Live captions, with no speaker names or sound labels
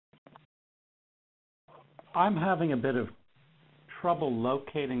I'm having a bit of trouble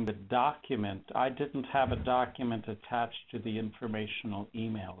locating the document. I didn't have a document attached to the informational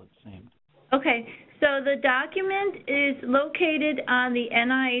email, it seemed. Okay, so the document is located on the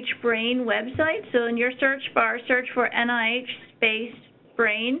NIH Brain website. So in your search bar, search for NIH space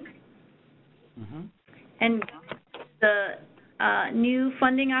Brain. Mm-hmm. And the new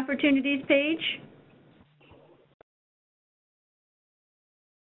funding opportunities page.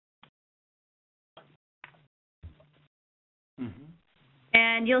 Mm-hmm.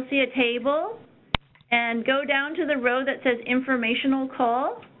 And you'll see a table, and go down to the row that says informational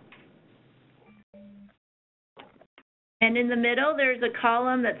call. And in the middle, there's a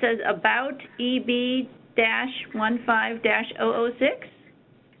column that says about EB-15-006.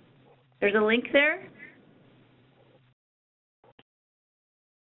 There's a link there.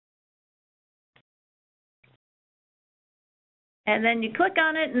 And then you click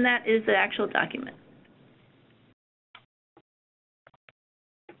on it, and that is the actual document.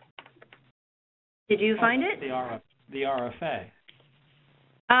 Did you find it? The RFA.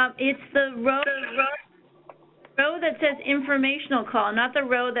 It's the row that says informational call, not the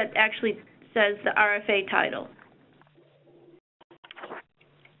row that actually says the RFA title.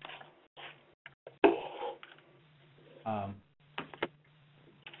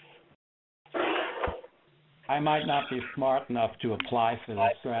 I might not be smart enough to apply for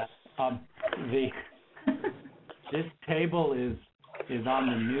this. This table is on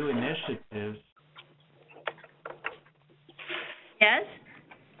the new initiatives. Yes?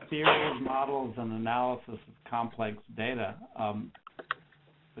 Theories, models, and analysis of complex data.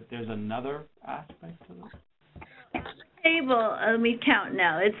 But there's another aspect to this? Table, let me count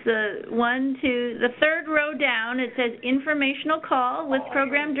now. It's the third row down. It says informational call with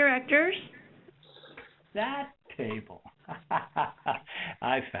program directors. That table.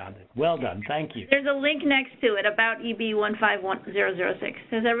 I found it. Well done. Thank you. There's a link next to it about EB-15-006.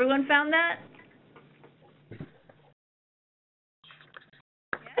 Has everyone found that?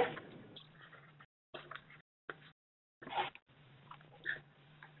 Yes?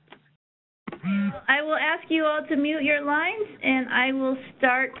 I will ask you all to mute your lines, and I will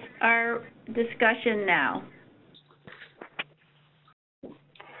start our discussion now.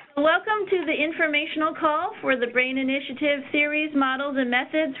 Welcome to the informational call for the Brain Initiative Theories, Models, and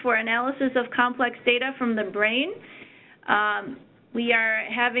Methods for Analysis of Complex Data from the Brain. We are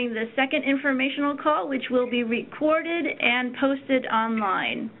having the second informational call, which will be recorded and posted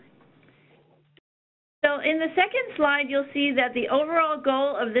online. So in the second slide, you'll see that the overall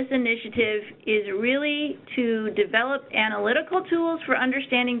goal of this initiative is really to develop analytical tools for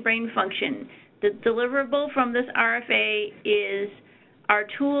understanding brain function. The deliverable from this RFA are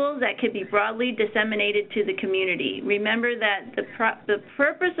tools that could be broadly disseminated to the community. Remember that the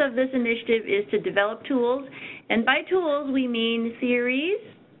purpose of this initiative is to develop tools, and by tools we mean theories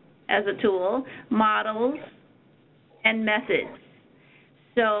as a tool, models, and methods.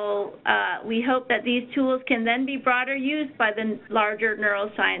 So we hope that these tools can then be broader used by the larger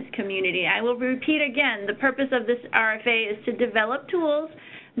neuroscience community. I will repeat again, the purpose of this RFA is to develop tools,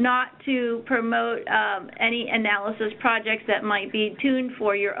 not to promote any analysis projects that might be tuned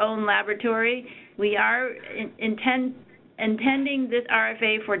for your own laboratory. We are intending this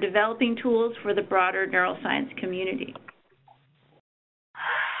RFA for developing tools for the broader neuroscience community.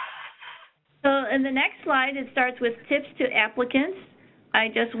 So in the next slide, it starts with tips to applicants. I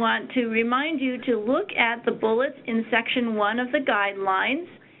just want to remind you to look at the bullets in section 1 of the guidelines.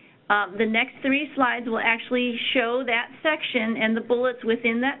 The next 3 slides will actually show that section and the bullets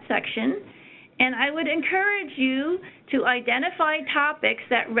within that section. And I would encourage you to identify topics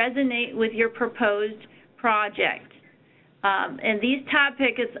that resonate with your proposed project. And these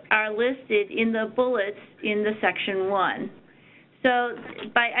topics are listed in the bullets in the section 1. So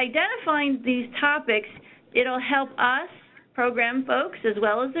by identifying these topics, it'll help us, program folks, as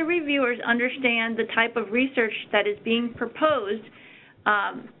well as the reviewers, understand the type of research that is being proposed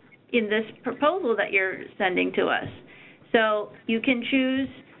in this proposal that you're sending to us. So you can choose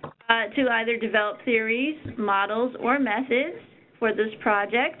to either develop theories, models, or methods for this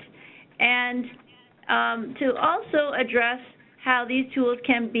project, and to also address how these tools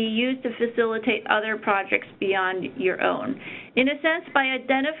can be used to facilitate other projects beyond your own. In a sense, by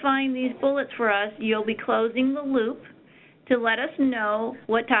identifying these bullets for us, you'll be closing the loop to let us know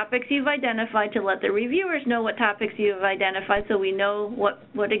what topics you've identified, to let the reviewers know what topics you've identified, so we know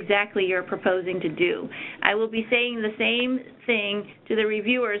what exactly you're proposing to do. I will be saying the same thing to the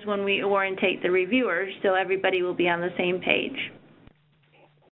reviewers when we orientate the reviewers, so everybody will be on the same page.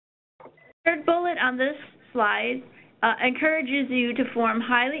 Third bullet on this slide encourages you to form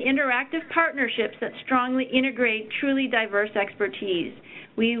highly interactive partnerships that strongly integrate truly diverse expertise.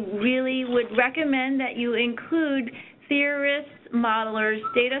 We really would recommend that you include theorists, modelers,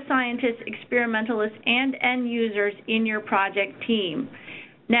 data scientists, experimentalists, and end users in your project team.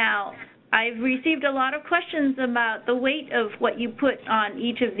 Now, I've received a lot of questions about the weight of what you put on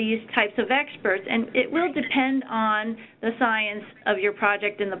each of these types of experts, and it will depend on the science of your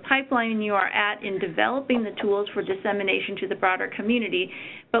project and the pipeline you are at in developing the tools for dissemination to the broader community.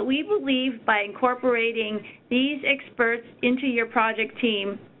 But we believe by incorporating these experts into your project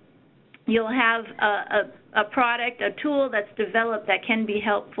team, you'll have a product, a tool that's developed that can be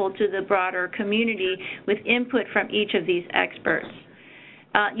helpful to the broader community with input from each of these experts.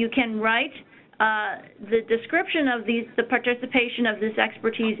 You can write the description of the participation of this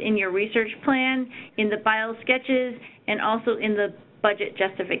expertise in your research plan, in the bio sketches, and also in the budget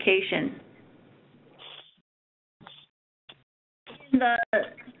justification.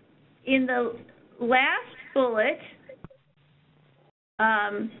 In the last bullet,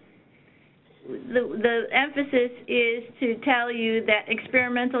 the emphasis is to tell you that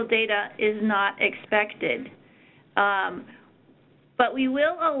experimental data is not expected. But we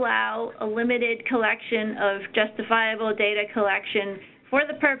will allow a limited collection of justifiable data collection for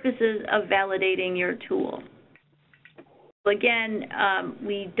the purposes of validating your tool. Again,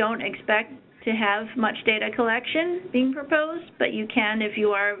 we don't expect to have much data collection being proposed, but you can if you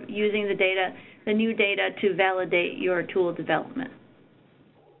are using the new data to validate your tool development.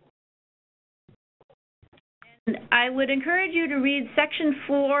 And I would encourage you to read Section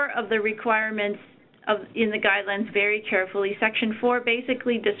 4 of the requirements in the guidelines very carefully. Section 4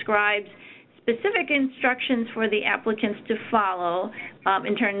 basically describes specific instructions for the applicants to follow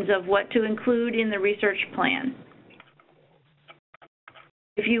in terms of what to include in the research plan.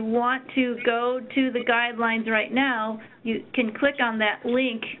 If you want to go to the guidelines right now, you can click on that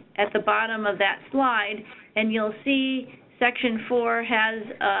link at the bottom of that slide, and you'll see Section 4 has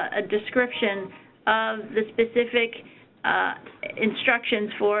a description of the specific instructions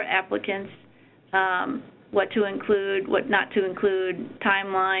for applicants. What to include, what not to include,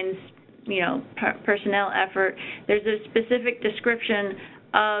 timelines, personnel effort. There's a specific description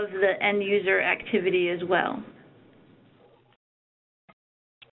of the end user activity as well.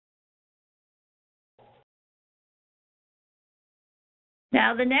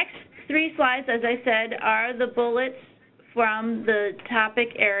 Now, the next 3 slides, as I said, are the bullets from the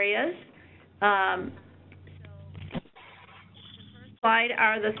topic areas. Slide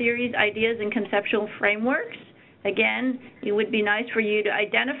are the theories, ideas, and conceptual frameworks. Again, it would be nice for you to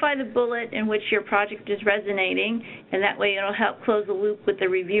identify the bullet in which your project is resonating, and that way it'll help close the loop with the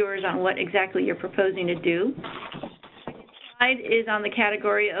reviewers on what exactly you're proposing to do. The slide is on the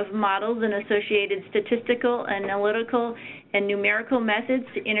category of models and associated statistical, analytical, and numerical methods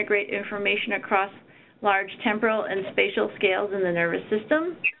to integrate information across large temporal and spatial scales in the nervous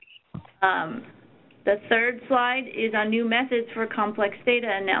system. The third slide is on new methods for complex data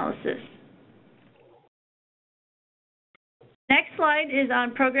analysis. Next slide is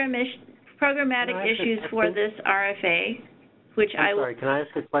on programmatic issues for this RFA, which I'm sorry, can I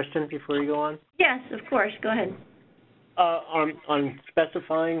ask a question before you go on? Yes, of course, go ahead. On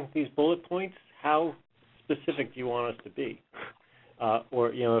specifying these bullet points, how specific do you want us to be?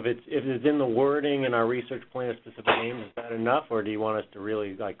 Or, if it's in the wording in our research plan a specific name, is that enough, or do you want us to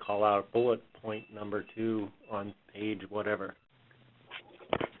really call out bullet point number 2 on page whatever?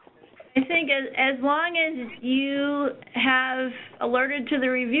 I think as long as you have alerted to the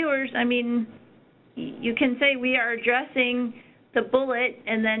reviewers, you can say we are addressing the bullet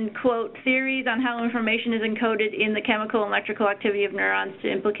and then quote theories on how information is encoded in the chemical and electrical activity of neurons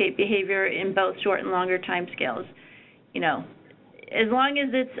to implicate behavior in both short and longer time scales. As long as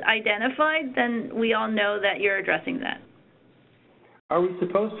it's identified, then we all know that you're addressing that. Are we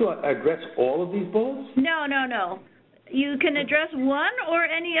supposed to address all of these bullets? No, no, no. You can address one or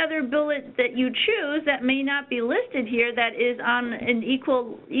any other bullet that you choose that may not be listed here that is on an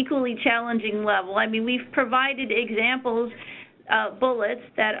equally challenging level. We've provided examples, bullets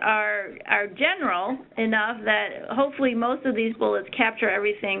that are general enough that hopefully most of these bullets capture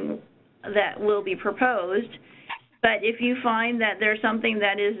everything that will be proposed. But if you find that there's something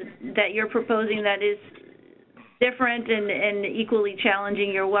that you're proposing that is different and equally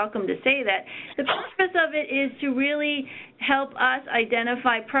challenging, you're welcome to say that. The purpose of it is to really help us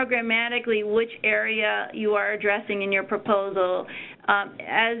identify programmatically which area you are addressing in your proposal.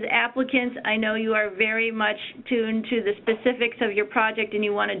 As applicants, I know you are very much tuned to the specifics of your project and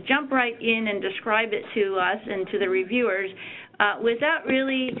you want to jump right in and describe it to us and to the reviewers. without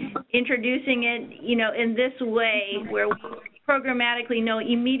really introducing it, you know, in this way where we programmatically know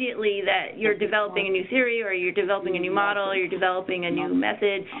immediately that you're developing a new theory or you're developing a new model or you're developing a new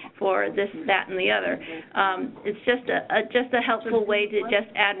method for this, that, and the other. It's just a helpful way to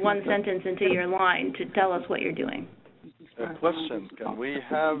just add one sentence into your line to tell us what you're doing. A question, can we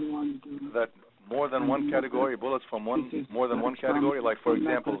have that more than one category, bullets from more than one category, like, for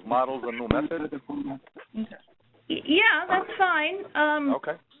example, models and new methods? Yeah, that's fine.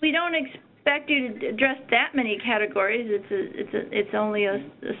 Okay. We don't expect you to address that many categories. It's only a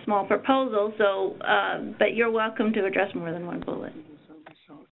small proposal, so but you're welcome to address more than one bullet.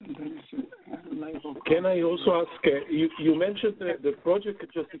 Can I also ask, you mentioned the project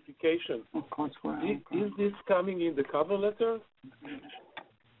justification. Is this coming in the cover letter?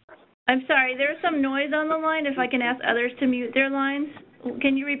 I'm sorry, there's some noise on the line. If I can ask others to mute their lines.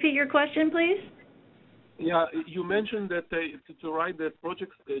 Can you repeat your question, please? Yeah, you mentioned that to write the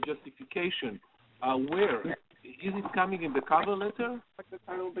project justification. Where? Is it coming in the cover letter?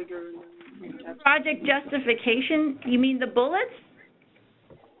 Project justification? You mean the bullets?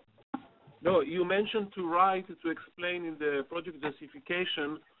 No, you mentioned to write, to explain in the project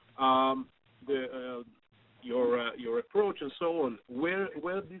justification your approach and so on.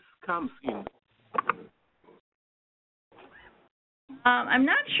 Where this comes in? I'm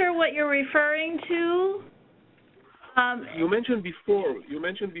not sure what you're referring to. You mentioned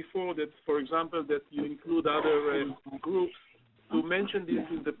before that, for example, that you include other groups. To mention this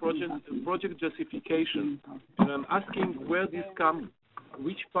in the project justification, and I'm asking where this comes,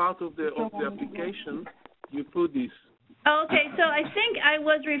 which part of the application you put this. Okay, so I think I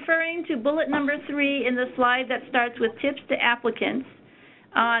was referring to bullet number 3 in the slide that starts with tips to applicants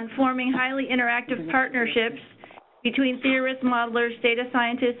on forming highly interactive partnerships between theorists, modelers, data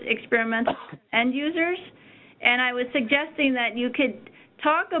scientists, experimenters, and end users. And I was suggesting that you could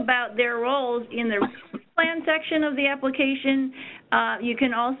talk about their roles in the plan section of the application. You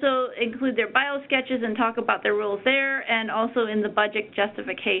can also include their bio sketches and talk about their roles there, and also in the budget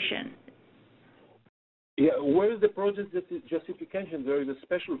justification. Yeah, where is the project justification? There is a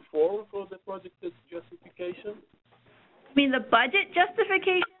special form for the project justification? You mean the budget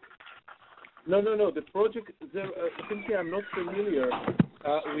justification? No. The project. Simply, I'm not familiar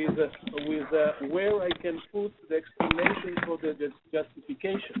with where I can put the explanation for the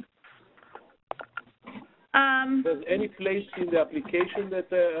justification. There's any place in the application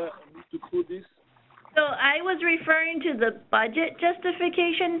that need to put this? So I was referring to the budget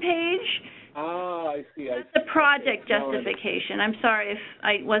justification page. Ah, I see. That's the project justification. I'm sorry if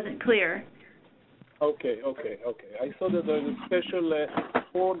I wasn't clear. Okay. I saw that there's a special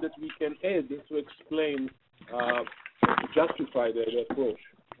form that we can add to explain, to justify the approach.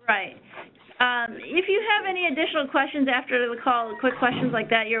 Right. If you have any additional questions after the call, quick questions like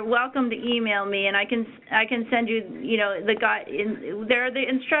that, you're welcome to email me, and I can send you, the guide. There are the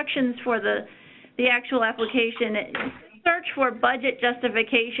instructions for the actual application. Search for budget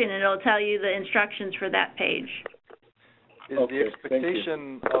justification, and it'll tell you the instructions for that page. Is the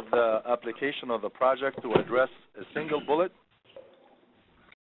expectation of the application of the project to address a single bullet?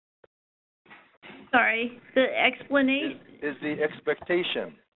 Sorry, the explanation? Is the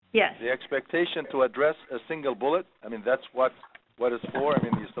expectation? Yes. The expectation to address a single bullet? I mean, that's what it's for? I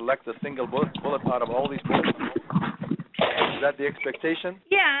mean, you select a single bullet out of all these bullets? Is that the expectation?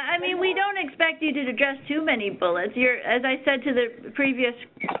 Yeah, I mean, we don't expect you to address too many bullets. As I said to the previous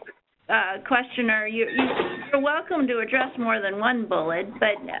questioner, you're welcome to address more than one bullet,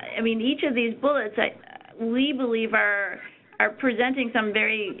 but, I mean, each of these bullets, we believe are presenting some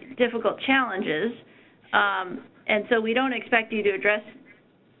very difficult challenges, and so we don't expect you to address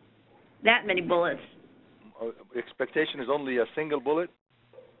that many bullets. Expectation is only a single bullet?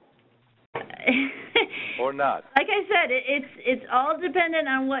 Or not? Like I said, it's all dependent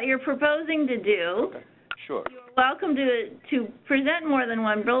on what you're proposing to do. Okay, sure. You're welcome to present more than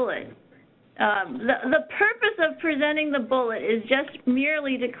one bullet. The purpose of presenting the bullet is just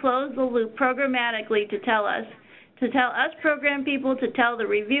merely to close the loop programmatically to tell us program people, to tell the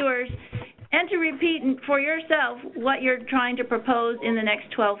reviewers, and to repeat for yourself what you're trying to propose in the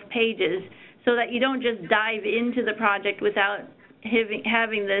next 12 pages so that you don't just dive into the project without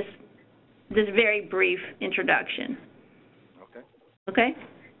having this very brief introduction. Okay. Okay?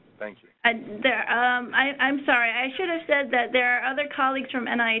 Thank you. I'm sorry. I should have said that there are other colleagues from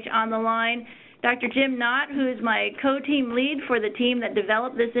NIH on the line. Dr. Jim Knott, who is my co-team lead for the team that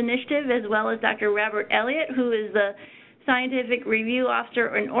developed this initiative, as well as Dr. Robert Elliott, who is the scientific review officer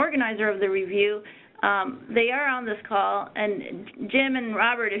and organizer of the review. They are on this call. And Jim and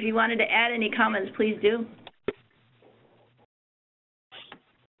Robert, if you wanted to add any comments, please do.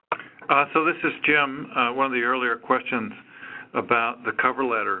 So this is Jim, one of the earlier questions about the cover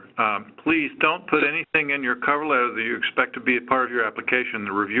letter. Please don't put anything in your cover letter that you expect to be a part of your application.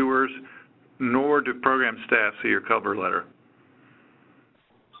 The reviewers nor do program staff see your cover letter.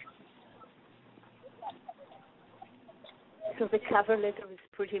 So the cover letter is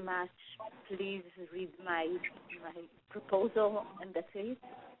pretty much, please read my proposal, and that's it?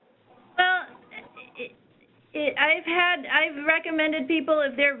 Well, I've recommended people,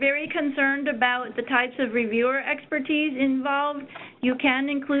 if they're very concerned about the types of reviewer expertise involved, you can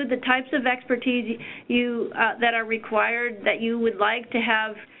include the types of expertise that are required that you would like to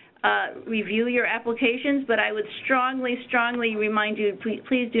have review your applications, but I would strongly, strongly remind you,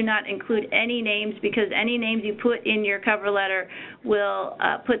 please do not include any names, because any names you put in your cover letter will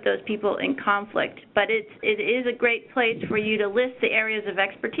put those people in conflict. But it is a great place for you to list the areas of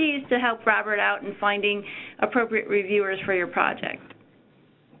expertise to help Robert out in finding appropriate reviewers for your project.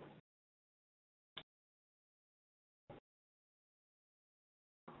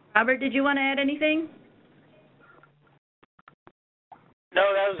 Robert, did you want to add anything?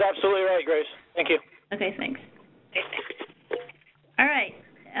 No, that was absolutely right, Grace. Thank you. Okay, thanks. All right.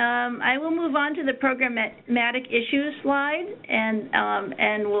 I will move on to the programmatic issues slide,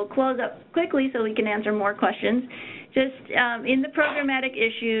 and we'll close up quickly so we can answer more questions. Just in the programmatic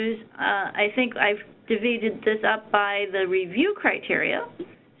issues, I think I've divided this up by the review criteria.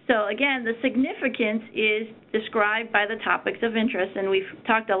 So again, the significance is described by the topics of interest, and we've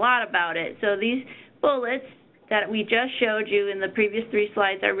talked a lot about it. So these bullets that we just showed you in the previous 3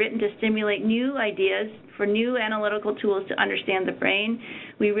 slides are written to stimulate new ideas for new analytical tools to understand the brain.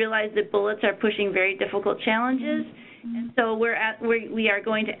 We realize that bullets are pushing very difficult challenges, and so we are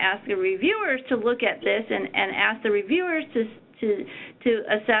going to ask the reviewers to look at this and ask the reviewers to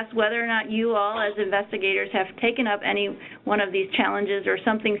assess whether or not you all as investigators have taken up any one of these challenges or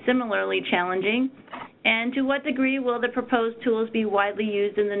something similarly challenging. And to what degree will the proposed tools be widely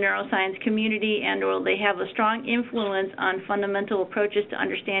used in the neuroscience community, and will they have a strong influence on fundamental approaches to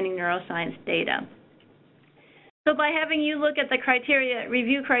understanding neuroscience data? So by having you look at the criteria,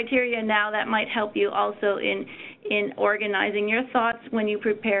 review criteria now, that might help you also in organizing your thoughts when you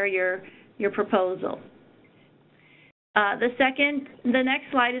prepare your proposal. The next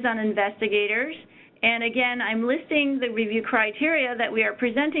slide is on investigators. And again, I'm listing the review criteria that we are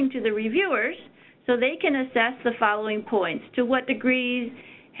presenting to the reviewers, so they can assess the following points. To what degrees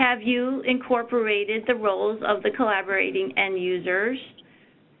have you incorporated the roles of the collaborating end users?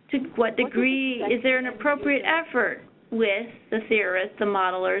 To what degree is there an appropriate effort with the theorists, the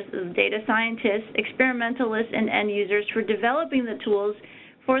modelers, the data scientists, experimentalists, and end users for developing the tools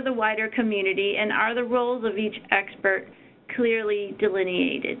for the wider community, and are the roles of each expert clearly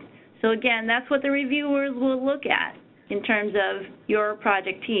delineated? So again, that's what the reviewers will look at in terms of your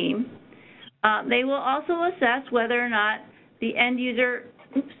project team. They will also assess whether or not the end user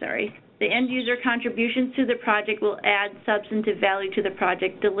contributions to the project will add substantive value to the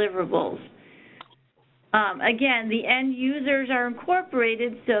project deliverables. Again, the end users are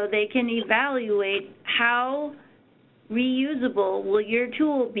incorporated so they can evaluate how reusable will your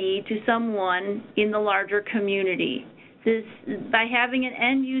tool be to someone in the larger community. By having an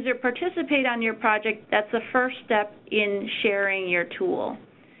end user participate on your project, that's the first step in sharing your tool.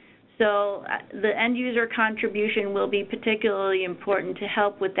 So the end user contribution will be particularly important to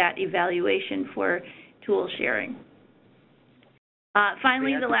help with that evaluation for tool sharing.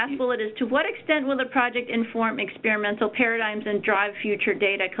 Finally, the last bullet is, to what extent will the project inform experimental paradigms and drive future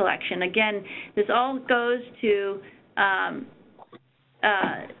data collection? Again, this all goes to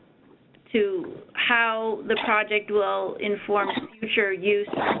how the project will inform future use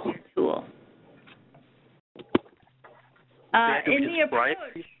of your tool. In the approach,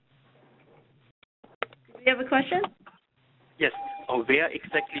 do you have a question? Yes. Where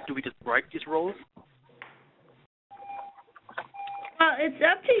exactly do we describe these roles? Well, it's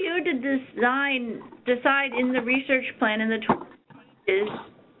up to you to decide in the research plan and the pages,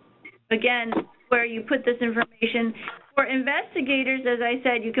 again, where you put this information. For investigators, as I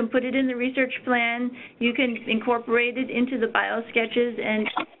said, you can put it in the research plan, you can incorporate it into the biosketches, and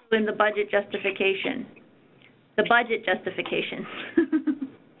in the budget justification. The budget justification.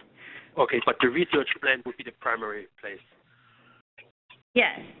 Okay, but the research plan would be the primary place.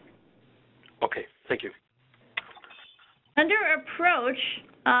 Yes. Okay, thank you. Under approach,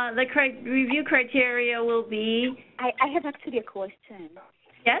 the review criteria will be... I have actually a question.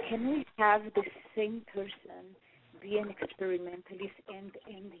 Yes? Can we have the same person be an experimentalist and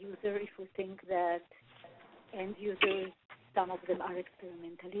end user if we think that end users, some of them are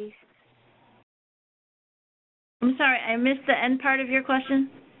experimentalists? I'm sorry, I missed the end part of your question.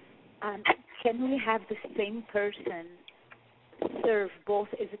 can we have the same person serve both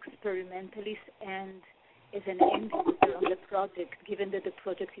as experimentalist and as an end user on the project, given that the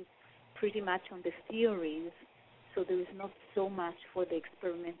project is pretty much on the theories, so there is not so much for the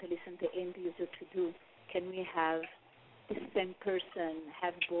experimentalist and the end user to do? Can we have the same person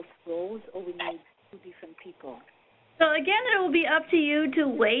have both roles, or we need two different people? So again, it will be up to you to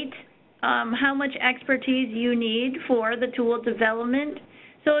weight how much expertise you need for the tool development.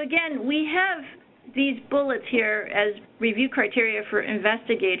 So again, we have these bullets here as review criteria for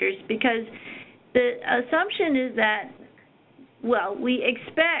investigators, because the assumption is that, well, we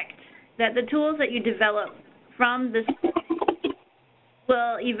expect that the tools that you develop from this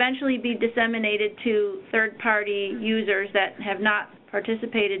will eventually be disseminated to third-party users that have not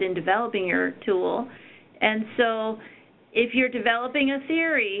participated in developing your tool. And so if you're developing a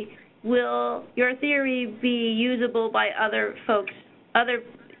theory, will your theory be usable by other folks, other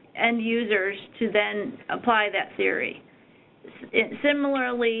end users, to then apply that theory?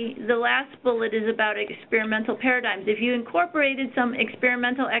 Similarly, the last bullet is about experimental paradigms. If you incorporated some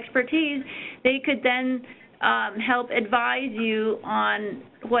experimental expertise, they could then help advise you on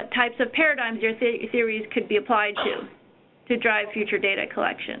what types of paradigms your theories could be applied to drive future data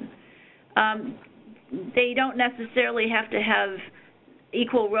collection. They don't necessarily have to have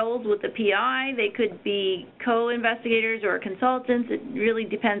equal roles with the PI. They could be co-investigators or consultants. It really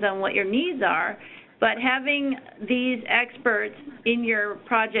depends on what your needs are. But having these experts in your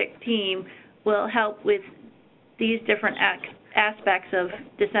project team will help with these different aspects of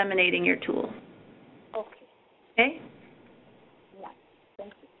disseminating your tool. Okay? Yeah,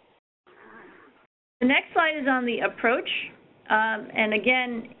 thank you. The next slide is on the approach. And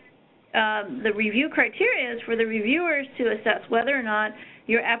again, the review criteria is for the reviewers to assess whether or not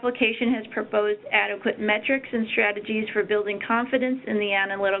your application has proposed adequate metrics and strategies for building confidence in the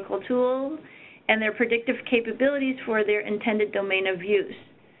analytical tool and their predictive capabilities for their intended domain of use.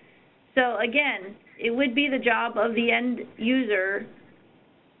 So again, it would be the job of the end user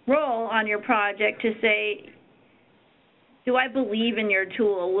role on your project to say, do I believe in your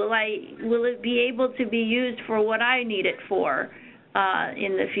tool? Will it be able to be used for what I need it for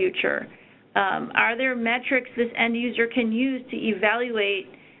in the future? Are there metrics this end user can use to evaluate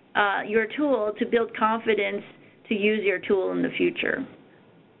your tool to build confidence to use your tool in the future?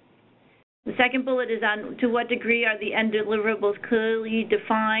 The second bullet is on to what degree are the end deliverables clearly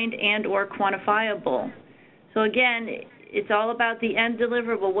defined and or quantifiable. So again, it's all about the end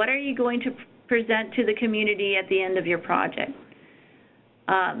deliverable. What are you going to present to the community at the end of your project?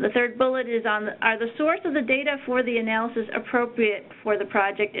 The third bullet is on, are the source of the data for the analysis appropriate for the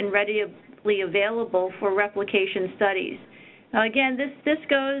project and readily available for replication studies? Now again, this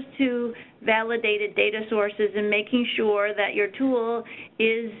goes to validated data sources and making sure that your tool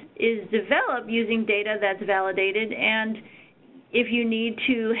is developed using data that's validated, and if you need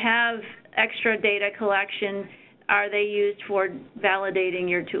to have extra data collection, are they used for validating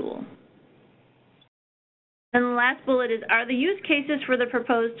your tool? And the last bullet is, are the use cases for the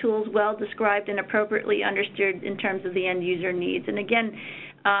proposed tools well described and appropriately understood in terms of the end user needs? And again,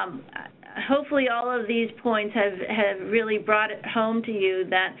 hopefully all of these points have really brought it home to you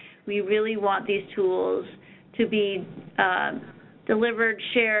that we really want these tools to be delivered,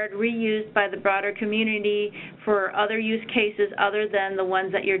 shared, reused by the broader community for other use cases other than the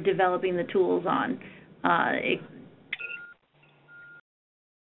ones that you're developing the tools on.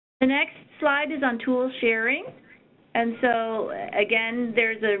 The next slide is on tool sharing. And so, again,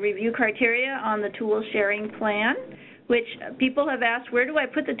 there's a review criteria on the tool sharing plan, which people have asked, where do I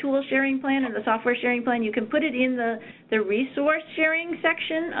put the tool sharing plan and the software sharing plan? You can put it in the resource sharing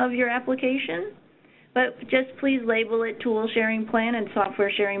section of your application, but just please label it tool sharing plan and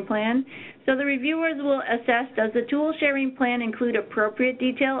software sharing plan. So the reviewers will assess, does the tool sharing plan include appropriate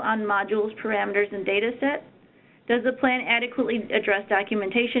detail on modules, parameters, and data set? Does the plan adequately address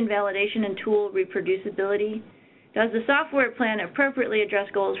documentation, validation, and tool reproducibility? Does the software plan appropriately address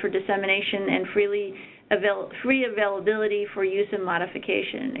goals for dissemination and free availability for use and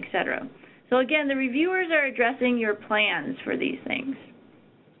modification, et cetera? So again, the reviewers are addressing your plans for these things.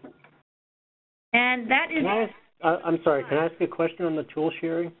 And that is... I'm sorry, can I ask a question on the tool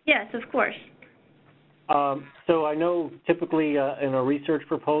sharing? Yes, of course. So I know typically in a research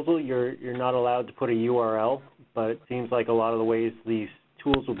proposal, you're not allowed to put a URL, but it seems like a lot of the ways these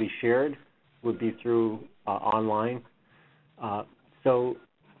tools will be shared would be through online. So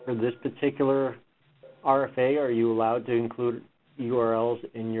for this particular RFA, are you allowed to include URLs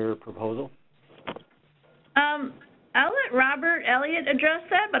in your proposal? I'll let Robert Elliott address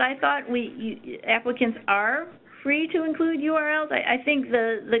that, but I thought applicants are free to include URLs. I think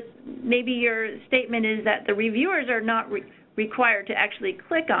maybe your statement is that the reviewers are not required to actually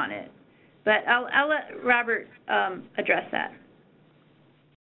click on it. But I'll let Robert address that.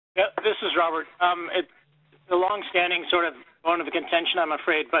 Yeah, this is Robert. It's a long-standing sort of bone of contention, I'm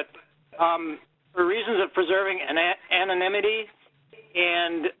afraid, but for reasons of preserving anonymity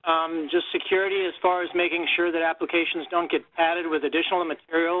and just security as far as making sure that applications don't get padded with additional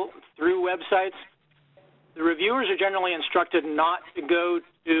material through websites, the reviewers are generally instructed not to go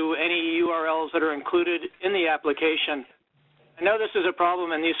to any URLs that are included in the application. I know this is a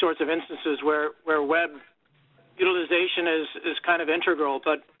problem in these sorts of instances where web utilization is kind of integral,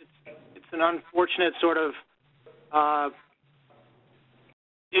 but it's an unfortunate sort of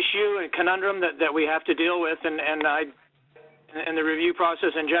issue and conundrum that we have to deal with, and the review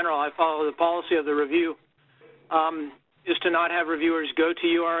process in general. I follow the policy of the review is to not have reviewers go to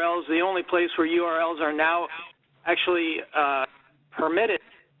URLs. The only place where URLs are now actually permitted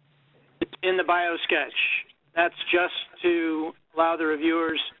is in the BioSketch. That's just to allow the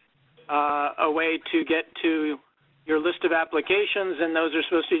reviewers a way to get to your list of applications, and those are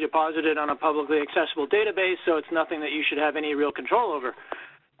supposed to be deposited on a publicly accessible database, so it's nothing that you should have any real control over.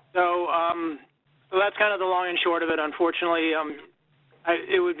 So, so that's kind of the long and short of it. Unfortunately,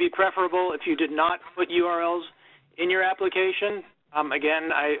 it would be preferable if you did not put URLs in your application.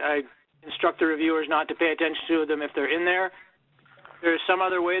 Again, I instruct the reviewers not to pay attention to them if they're in there. There's some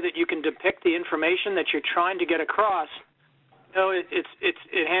other way that you can depict the information that you're trying to get across. You know,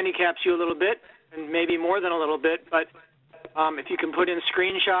 it handicaps you a little bit, and maybe more than a little bit, but if you can put in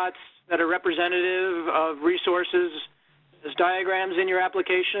screenshots that are representative of resources as diagrams in your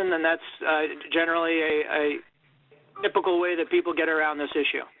application, then that's generally a typical way that people get around this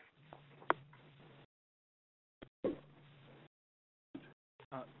issue.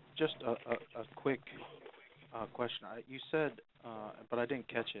 Just a quick question. You said, but I didn't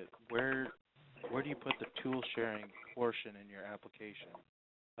catch it. Where do you put the tool sharing portion in your application?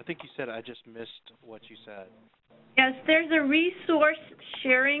 I think you said, I just missed what you said. Yes, there's a resource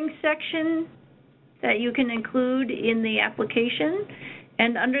sharing section that you can include in the application.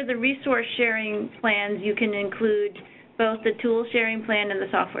 And under the resource sharing plans, you can include both the tool sharing plan and the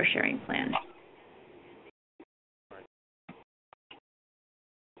software sharing plan.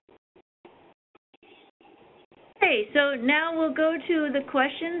 Okay, so now we'll go to the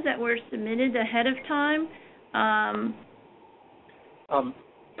questions that were submitted ahead of time.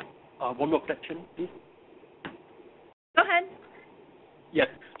 One more question, please. Go ahead. Yes.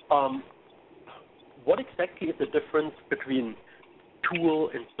 What exactly is the difference between tool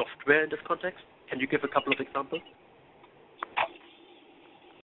and software in this context? Can you give a couple of examples?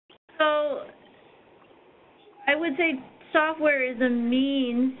 So I would say software is a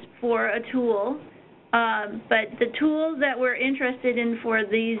means for a tool, but the tools that we're interested in for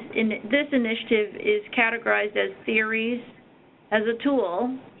this initiative is categorized as theories as a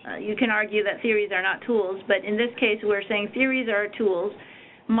tool. You can argue that theories are not tools, but in this case we're saying theories are tools,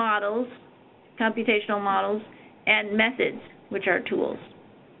 models, computational models, and methods, which are tools.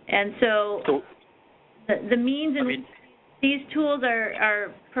 And so the means in which these tools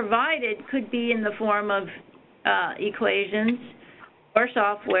are provided could be in the form of equations or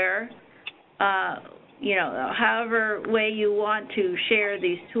software, you know, however way you want to share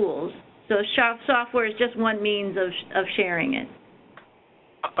these tools. So software is just one means of sharing it.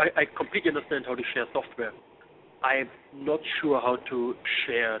 I completely understand how to share software. I'm not sure how to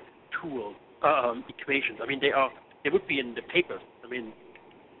share tools, equations. I mean, they would be in the papers. I mean,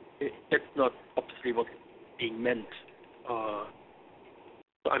 that's not obviously what's being meant.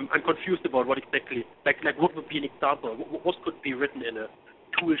 So I'm confused about what exactly, like what would be an example? What could be written in a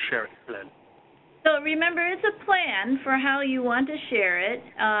tool sharing plan? So remember, it's a plan for how you want to share it.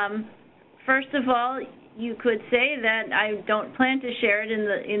 First of all, you could say that I don't plan to share it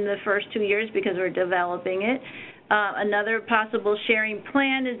in the first 2 years because we're developing it. Another possible sharing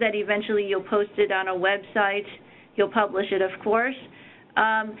plan is that eventually you'll post it on a website. You'll publish it, of course.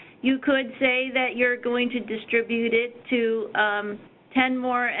 You could say that you're going to distribute it to 10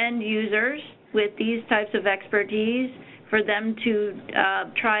 more end users with these types of expertise for them to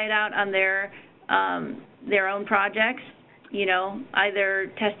try it out on their own projects, you know,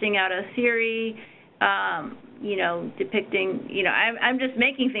 either testing out a theory, you know, depicting, you know, I'm just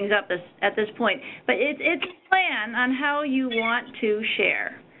making things up at this point, but it's a plan on how you want to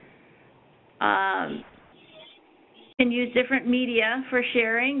share. You can use different media for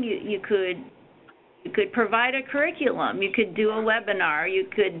sharing. You could provide a curriculum. You could do a webinar. You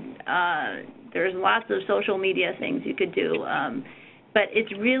could there's lots of social media things you could do. but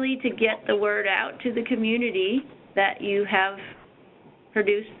it's really to get the word out to the community that you have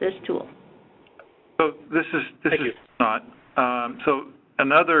produced this tool. So this is not. So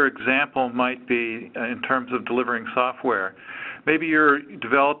another example might be in terms of delivering software. Maybe you're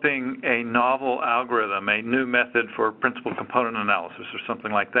developing a novel algorithm, a new method for principal component analysis or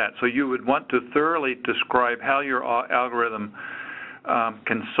something like that. So you would want to thoroughly describe how your algorithm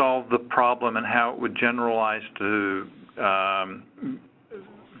can solve the problem and how it would generalize to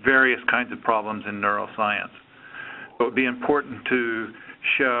various kinds of problems in neuroscience. So it would be important to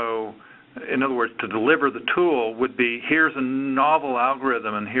show, in other words, to deliver the tool would be, here's a novel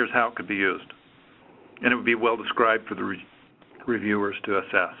algorithm and here's how it could be used. And it would be well described for the reviewers to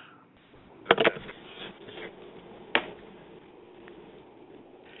assess.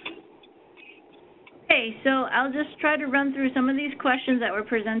 Okay, so I'll just try to run through some of these questions that were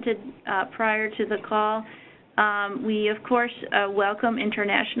presented prior to the call. We, of course, welcome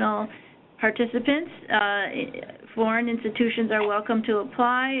international participants. Foreign institutions are welcome to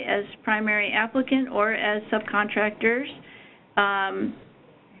apply as primary applicant or as subcontractors.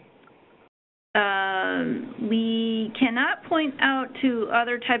 We cannot point out to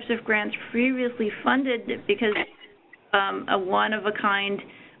other types of grants previously funded because a one-of-a-kind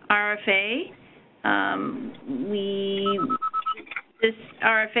RFA. This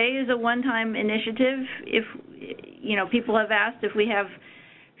RFA is a one-time initiative. If, people have asked if we have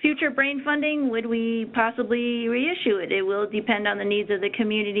future brain funding, would we possibly reissue it? It will depend on the needs of the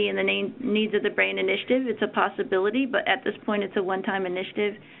community and the needs of the brain initiative. It's a possibility, but at this point it's a one-time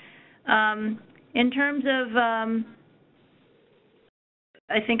initiative. In terms of,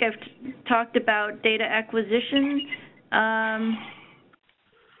 I think I've talked about data acquisition. The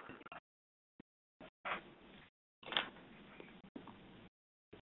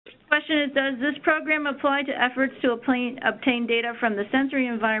question is, does this program apply to efforts to obtain data from the sensory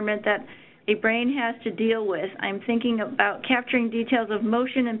environment that a brain has to deal with? I'm thinking about capturing details of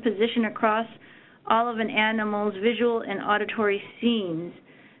motion and position across all of an animal's visual and auditory scenes.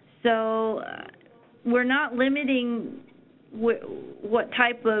 So we're not limiting what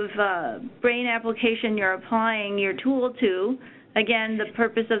type of brain application you're applying your tool to. Again, the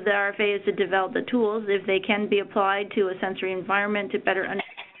purpose of the RFA is to develop the tools, if they can be applied to a sensory environment to better understand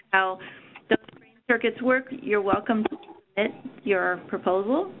how those brain circuits work. You're welcome to submit your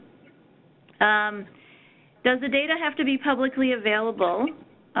proposal. Does the data have to be publicly available?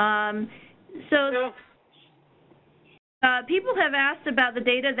 People have asked about the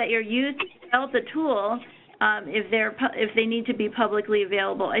data that you're using to develop the tool, if they need to be publicly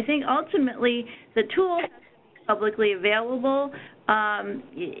available. I think ultimately the tool has to be publicly available.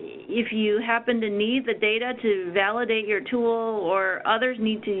 If you happen to need the data to validate your tool, or others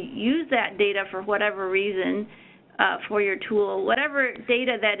need to use that data for whatever reason for your tool, whatever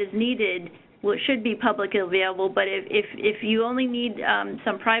data that is needed should be publicly available. But if you only need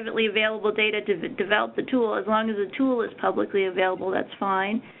some privately available data to develop the tool, as long as the tool is publicly available, that's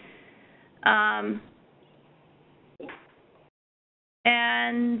fine.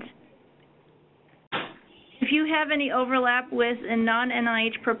 And if you have any overlap with a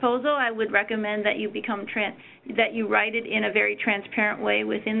non-NIH proposal, I would recommend that you write it in a very transparent way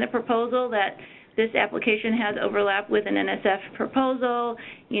within the proposal, that this application has overlap with an NSF proposal.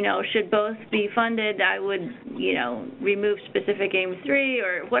 Should both be funded, I would, remove specific aim 3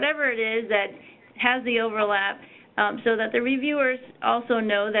 or whatever it is that has the overlap, so that the reviewers also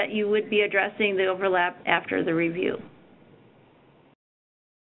know that you would be addressing the overlap after the review.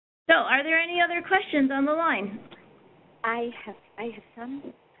 So, are there any other questions on the line? I have some.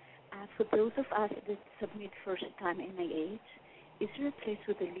 For those of us that submit first time NIH, is there a place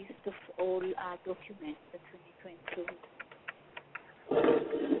with a list of all documents that we need to include?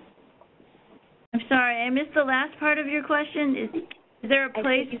 I'm sorry, I missed the last part of your question. Is there a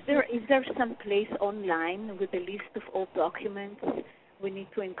place? Is there some place online with a list of all documents we need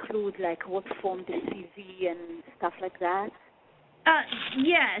to include, like what form the CV and stuff like that?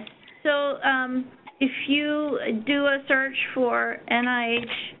 Yes. So if you do a search for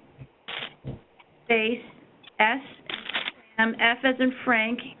NIH space F as in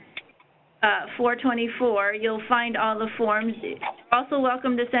Frank 424, you'll find all the forms. You're also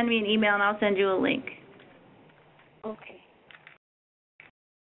welcome to send me an email and I'll send you a link. Okay.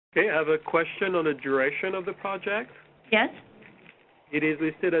 Okay, I have a question on the duration of the project. Yes? It is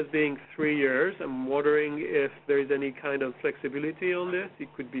listed as being 3 years. I'm wondering if there is any kind of flexibility on this.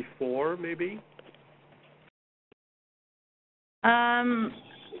 It could be 4, maybe.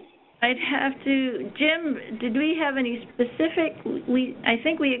 I'd have to, Jim, did we have any specific, I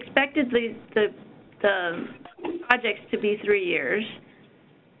think we expected the projects to be 3 years.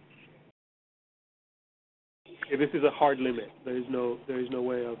 Okay, this is a hard limit. There is no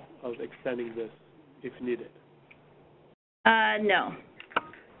way of extending this if needed. No.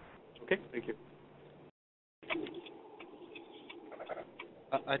 Okay, thank you.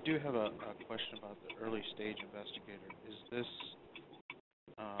 I do have a question about the early stage investigator. Is this,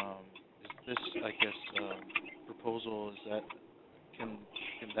 I guess, proposal, can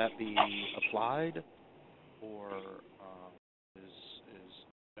that be applied, or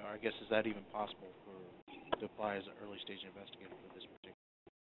I guess, is that even possible to apply as an early stage investigator for this particular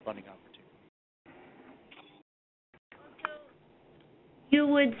funding opportunity? You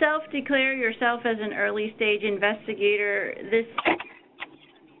would self-declare yourself as an early stage investigator.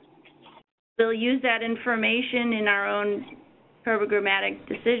 We'll use that information in our own programmatic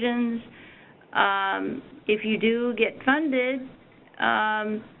decisions. If you do get funded,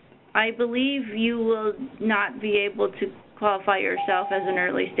 I believe you will not be able to qualify yourself as an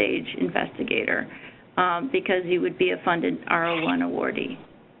early stage investigator because you would be a funded R01 awardee.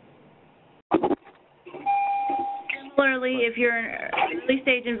 Similarly, if you're an early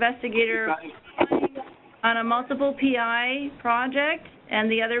stage investigator on a multiple PI project and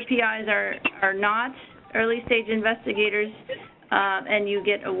the other PIs are not early stage investigators and you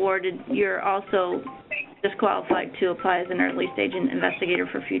get awarded, you're also disqualified to apply as an early stage investigator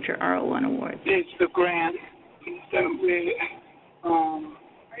for future R01 awards. It's the grant that we,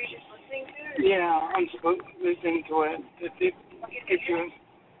 yeah, I'm supposed to listen to it. If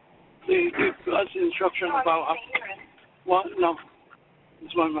they give us instruction about what? No,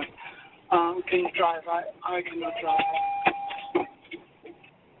 it's one way. Can you drive? I cannot drive.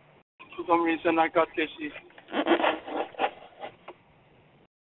 For some reason, I got dizzy.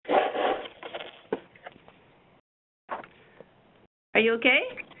 Are you okay?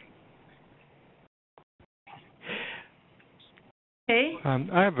 Okay.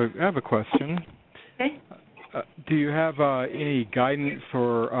 I have a question. Okay. Do you have any guidance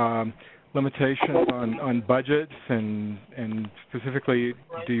or limitations on budgets, and specifically,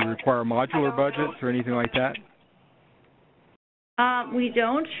 do you require modular budgets or anything like that? We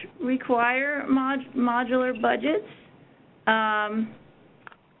don't require modular budgets.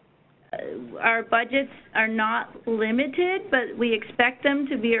 Our budgets are not limited, but we expect them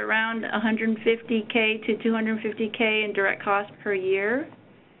to be around $150K to $250K in direct costs per year.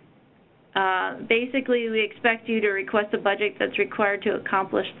 Basically, we expect you to request a budget that's required to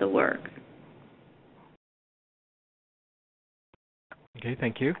accomplish the work. Okay,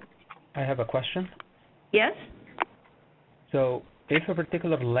 thank you. I have a question. Yes? So, if a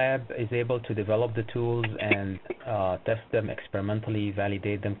particular lab is able to develop the tools and test them experimentally,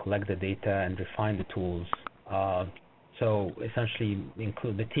 validate them, collect the data, and refine the tools, so essentially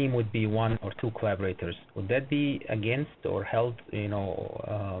the team would be 1 or 2 collaborators. Would that be against or held,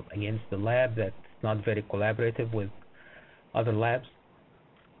 against the lab that's not very collaborative with other labs?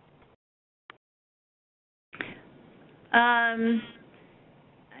 I'm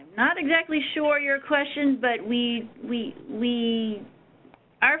not exactly sure your question, but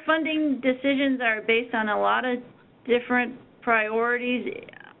our funding decisions are based on a lot of different priorities.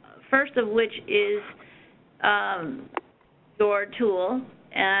 First of which is your tool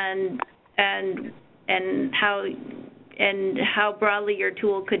and how broadly your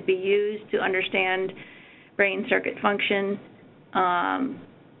tool could be used to understand brain circuit function.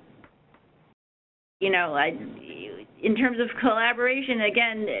 In terms of collaboration,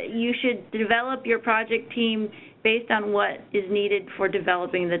 again, you should develop your project team based on what is needed for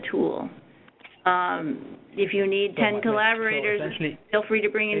developing the tool. If you need 10 collaborators, feel free to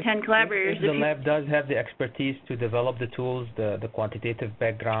bring in 10 collaborators. If the lab does have the expertise to develop the tools, the quantitative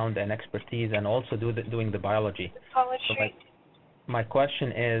background and expertise, and also doing the biology. So my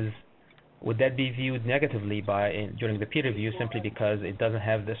question is, would that be viewed negatively during the peer review simply because it doesn't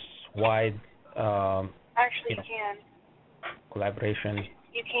have this wide Actually, you can. Collaboration?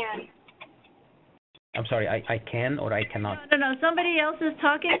 You can. I'm sorry, I can or I cannot? No. Somebody else is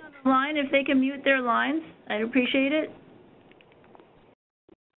talking on the line. If they can mute their lines, I'd appreciate it.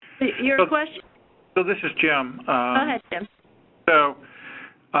 Your question? So this is Jim. Go ahead, Jim. So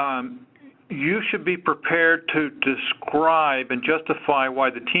you should be prepared to describe and justify why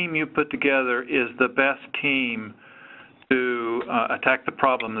the team you put together is the best team to attack the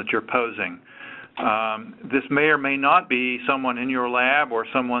problem that you're posing. This may or may not be someone in your lab or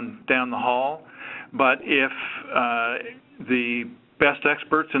someone down the hall, but if the best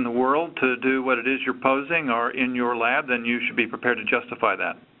experts in the world to do what it is you're posing are in your lab, then you should be prepared to justify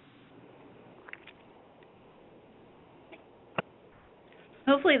that.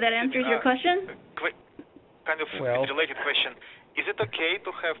 Hopefully that answers your question. kind of related question. Is it okay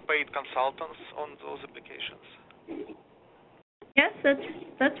to have paid consultants on those applications? Yes,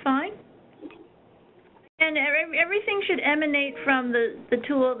 that's fine. And everything should emanate from the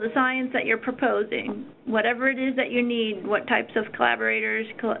tool, the science that you're proposing. Whatever it is that you need, what types of collaborators,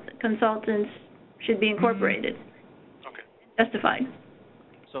 consultants should be incorporated. Okay. Justified.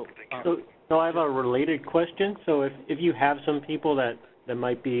 So I have a related question. So if you have some people that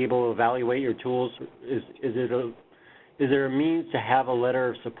might be able to evaluate your tools, is there a means to have a letter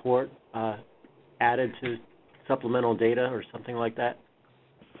of support added to supplemental data or something like that?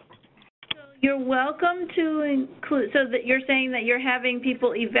 You're welcome to include, so that you're saying that you're having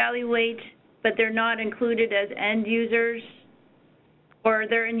people evaluate, but they're not included as end users, or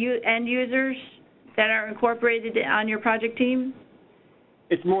they're end users that are incorporated on your project team?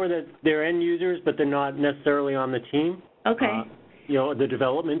 It's more that they're end users, but they're not necessarily on the team. Okay. The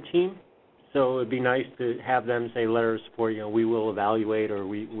development team. So it'd be nice to have them say letter of support. We will evaluate, or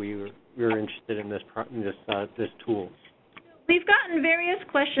we're interested in this tool. We've gotten various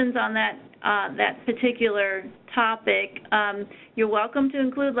questions on that particular topic. You're welcome to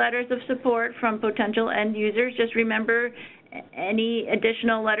include letters of support from potential end users. Just remember, any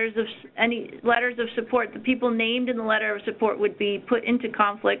additional letters of support, the people named in the letter of support would be put into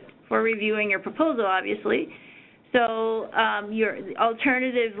conflict for reviewing your proposal, obviously. So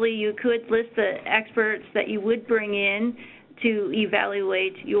alternatively, you could list the experts that you would bring in to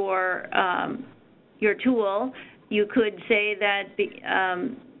evaluate your tool. You could say that,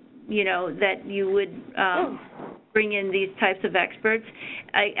 that you would bring in these types of experts.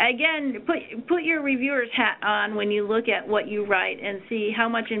 Again, put your reviewer's hat on when you look at what you write and see how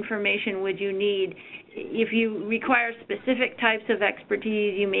much information would you need. If you require specific types of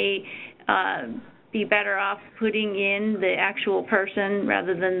expertise, you may be better off putting in the actual person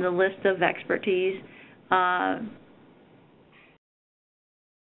rather than the list of expertise.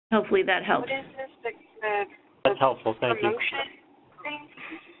 Hopefully that helps. What is this, That's helpful. Thank you.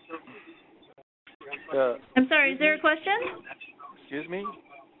 I'm sorry, is there a question? Excuse me?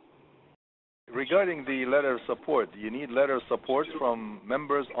 Regarding the letter of support, do you need letter of support from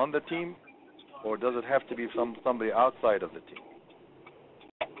members on the team, or does it have to be from somebody outside of the team?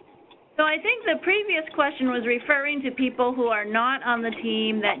 So I think the previous question was referring to people who are not on the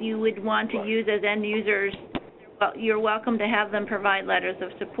team that you would want to use as end users. You're welcome to have them provide letters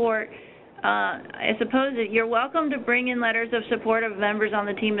of support. I suppose that you're welcome to bring in letters of support of members on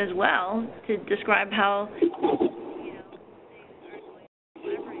the team as well to describe how,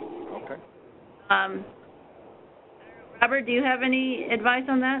 Okay. Robert, do you have any advice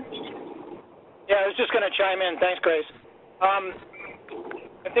on that? Yeah, I was just going to chime in. Thanks, Grace.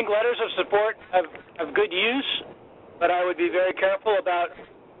 I think letters of support have good use, but I would be very careful about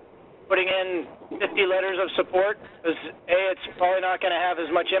putting in 50 letters of support, because A, it's probably not going to have as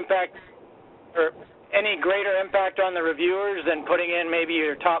much impact or any greater impact on the reviewers than putting in maybe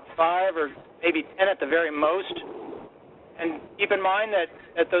your top 5 or maybe 10 at the very most. And keep in mind that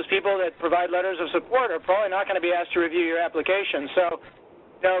those people that provide letters of support are probably not going to be asked to review your application. So,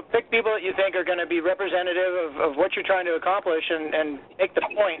 pick people that you think are going to be representative of what you're trying to accomplish and make the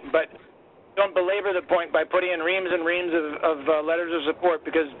point, but don't belabor the point by putting in reams and reams of letters of support,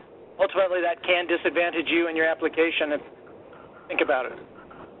 because ultimately that can disadvantage you in your application. Think about it.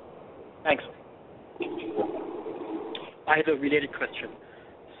 Thanks. I have a related question.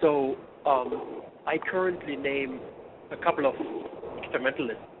 So I currently name a couple of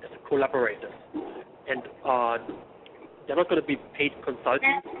experimentalists as collaborators, and they're not going to be paid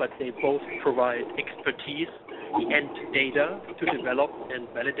consultants, but they both provide expertise and data to develop and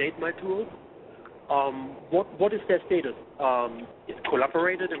validate my tool. What is their status? Is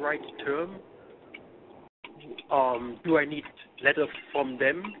collaborator the right term? Do I need letters from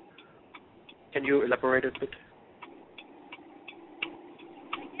them? Can you elaborate a bit?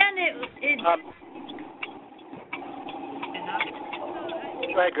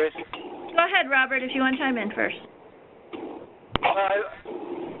 Go ahead, Grace. Go ahead, Robert, if you want to chime in first.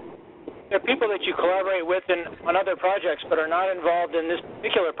 There are people that you collaborate with on other projects but are not involved in this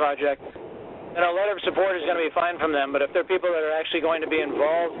particular project, and a letter of support is going to be fine from them. But if there are people that are actually going to be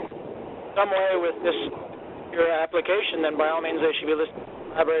involved some way with your application, then by all means they should be listed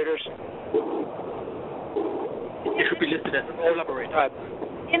as collaborators. They should be listed as collaborators.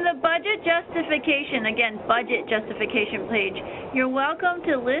 In the budget justification, again, budget justification page, you're welcome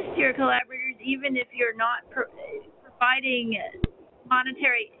to list your collaborators even if you're not providing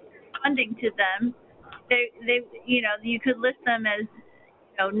monetary funding to them. You could list them as,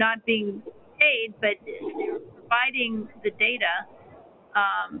 not being paid, but providing the data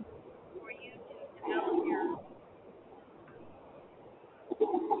for you to develop your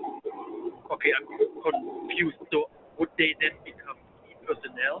Okay, I'm confused. So would they then become key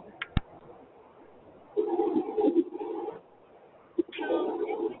personnel?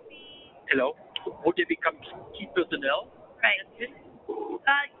 Hello? Would they become key personnel? Right.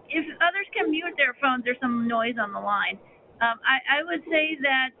 If others can mute their phones, there's some noise on the line. I would say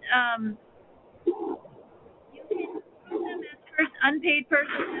that you can put them as unpaid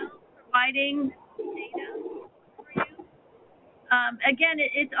personnel providing data for you. Again,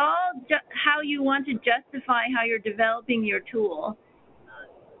 it's all how you want to justify how you're developing your tool.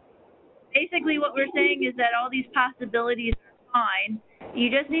 Basically, what we're saying is that all these possibilities are fine. You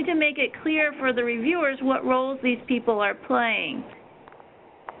just need to make it clear for the reviewers what roles these people are playing.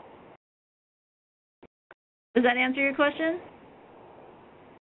 Does that answer your question?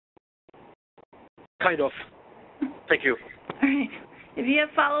 Kind of. Thank you. All right. If you have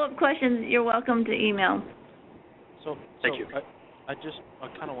follow-up questions, you're welcome to email. Thank you. I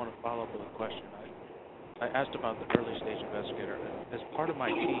kind of want to follow up with a question. I asked about the early stage investigator. As part of my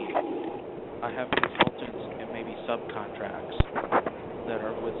team, I have consultants and maybe subcontracts that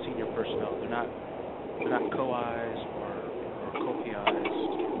are with senior personnel. They're not co-Is or co-PIs.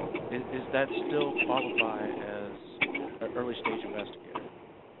 Is that still qualify as an early stage investigator?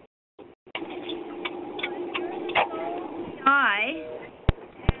 I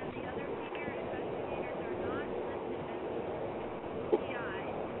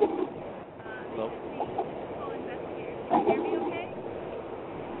Hello?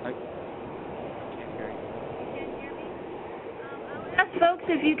 I can't hear you. ask folks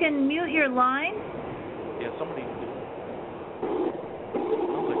if you can mute your line. Yeah, somebody.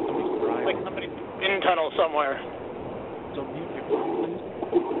 Like somebody in tunnel somewhere. So mute your phone, please.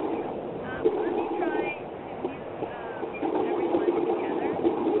 Let me try to mute everyone together.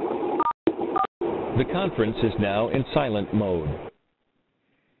 The conference is now in silent mode.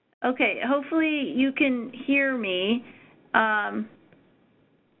 Okay, hopefully you can hear me.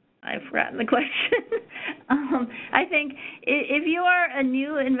 I've forgotten the question. I think if you are a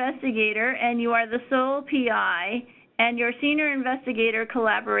new investigator and you are the sole PI and your senior investigator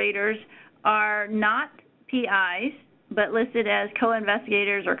collaborators are not PIs but listed as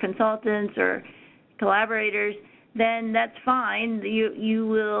co-investigators or consultants or collaborators, then that's fine. You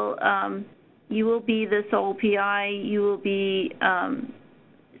will be the sole PI. You will be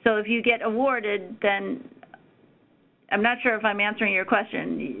so if you get awarded, then I'm not sure if I'm answering your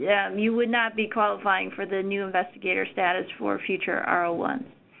question. You would not be qualifying for the new investigator status for future RO1s.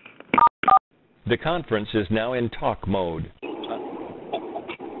 The conference is now in talk mode.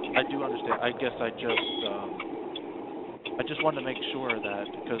 I do understand. I guess I just wanted to make sure that,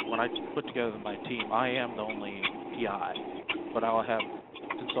 because when I put together my team, I am the only PI, but I'll have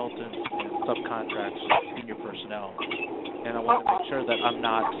consultants and subcontracts and senior personnel, and I want to make sure that I'm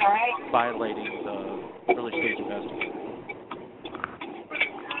not violating the early stage investigator.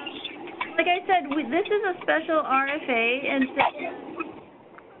 Like I said, this is a special RFA, and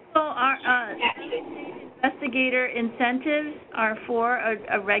so investigator incentives are for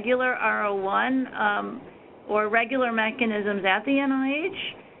a regular RO1 or regular mechanisms at the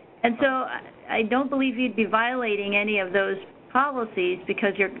NIH, and so I don't believe you'd be violating any of those policies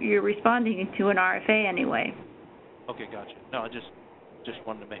because you're responding to an RFA anyway. Okay, gotcha. No, I just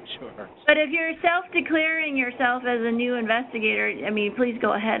wanted to make sure. But if you're self-declaring yourself as a new investigator, I mean, please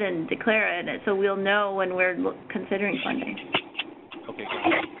go ahead and declare it so we'll know when we're considering funding. Okay,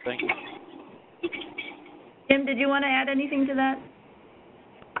 gotcha. Thank you. Tim, did you want to add anything to that?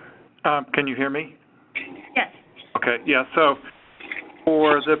 Can you hear me? Yes. Okay, yeah, so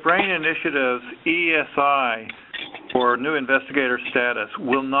for the BRAIN initiatives, ESI for new investigator status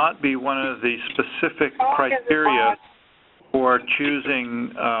will not be one of the specific criteria for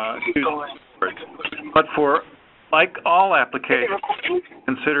choosing board. But for, like all applications,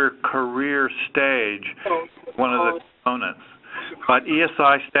 consider career stage one of the components. But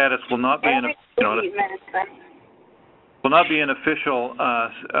ESI status will not be an official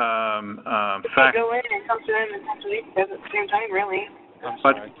fact. Go in and come to them and have to leave at the same time, really.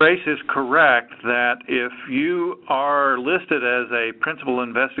 But Grace is correct that if you are listed as a principal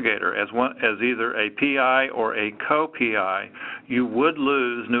investigator, as either a PI or a co-PI, you would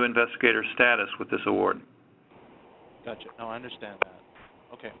lose new investigator status with this award. Gotcha. No, I understand that.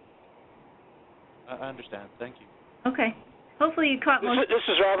 Okay. I understand. Thank you. Okay. Hopefully you caught most. This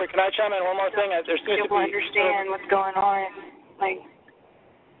is Robert. Can I chime in one more thing? There seems to be understand what's going on. Like,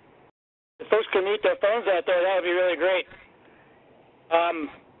 if folks can mute their phones out there, that would be really great.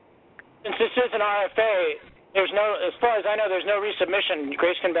 Since this is an RFA, there's no, as far as I know, there's no resubmission.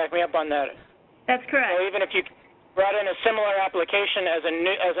 Grace can back me up on that. That's correct. So even if you brought in a similar application as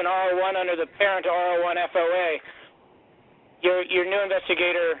an R01 under the parent R01 FOA, your new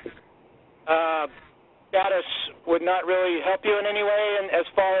investigator status would not really help you in any way as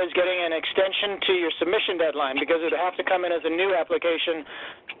far as getting an extension to your submission deadline, because it would have to come in as a new application,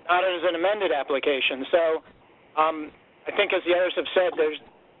 not as an amended application. So I think, as the others have said, there's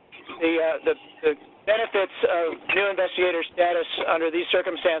the benefits of new investigator status under these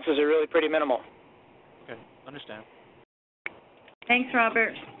circumstances are really pretty minimal. Okay, understand. Thanks,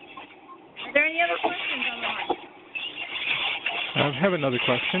 Robert. Are there any other questions on the line? I have another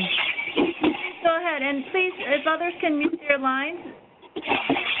question. Go ahead, and please, if others can mute their lines.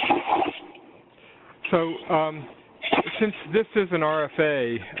 So, since this is an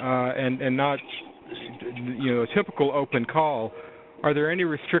RFA and not, a typical open call, are there any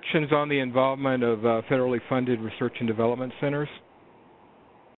restrictions on the involvement of federally funded research and development centers?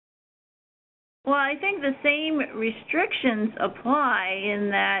 Well, I think the same restrictions apply in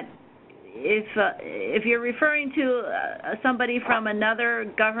that if you're referring to somebody from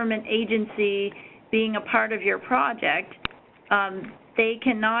another government agency being a part of your project, they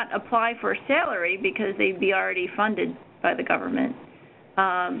cannot apply for salary because they'd be already funded by the government.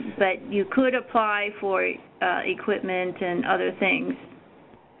 But you could apply for equipment and other things.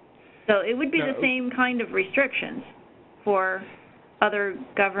 So it would be the same kind of restrictions for other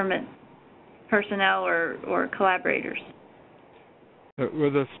government personnel or collaborators.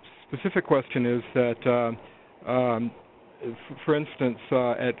 Well, the specific question is that, for instance,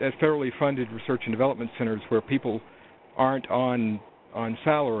 at federally funded research and development centers where people aren't on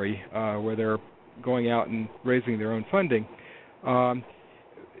salary, where they're going out and raising their own funding,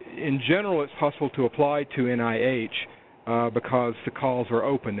 in general it's possible to apply to NIH because the calls are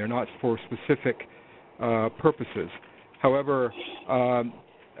open. They're not for specific purposes. However,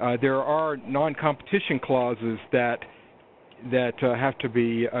 there are non-competition clauses that have to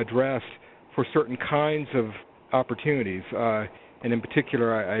be addressed for certain kinds of opportunities, and in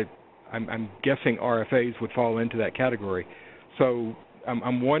particular, I'm guessing RFAs would fall into that category. So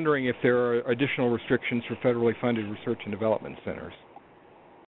I'm wondering if there are additional restrictions for federally funded research and development centers.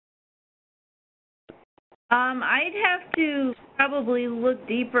 I'd have to probably look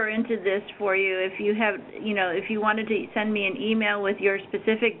deeper into this for you if you have, if you wanted to send me an email with your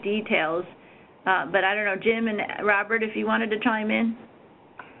specific details. But I don't know, Jim and Robert, if you wanted to chime in?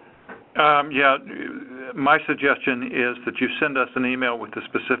 Yeah, my suggestion is that you send us an email with the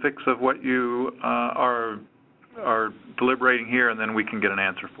specifics of what you are deliberating here, and then we can get an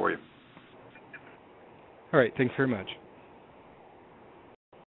answer for you. All right, thanks very much.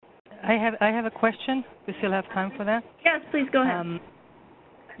 I have a question. We still have time for that? Yes, please go ahead.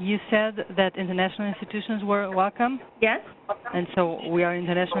 You said that international institutions were welcome? Yes. And so we are an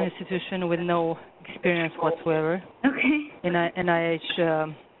international institution with no experience whatsoever in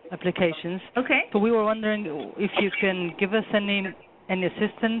NIH applications. Okay. So we were wondering if you can give us any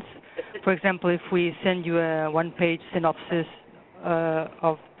assistance. For example, if we send you a one-page synopsis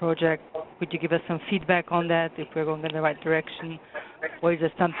of the project, could you give us some feedback on that, if we're going in the right direction, or is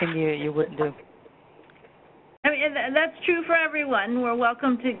it something you wouldn't do? I mean, that's true for everyone. We're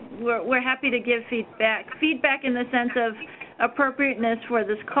welcome to, we're happy to give feedback. Feedback in the sense of appropriateness for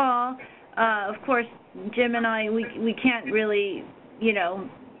this call. Of course, Jim and I, we can't really,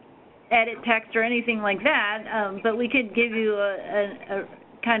 edit text or anything like that, but we could give you a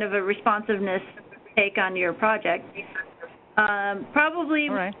kind of a responsiveness take on your project. Probably,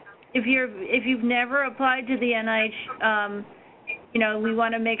 if you've never applied to the NIH, we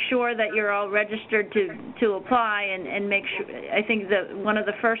want to make sure that you're all registered to apply and make sure. I think that one of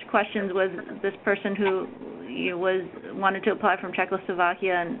the first questions was this person who wanted to apply from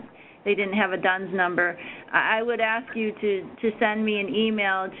Czechoslovakia and they didn't have a DUNS number. I would ask you to send me an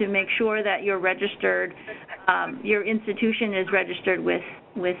email to make sure that you're registered. Your institution is registered with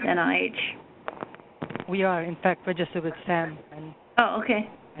NIH. We are, in fact, registered with SAM. Oh, okay.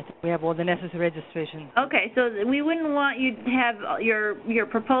 I think we have all the necessary registration. Okay, so we wouldn't want you to have your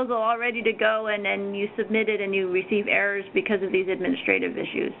proposal all ready to go and then you submit it and you receive errors because of these administrative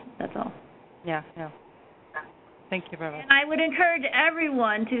issues. That's all. Yeah. Thank you very much. And I would encourage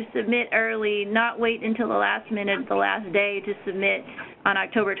everyone to submit early, not wait until the last minute, the last day to submit on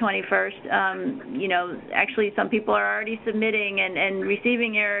October 21st. Actually some people are already submitting and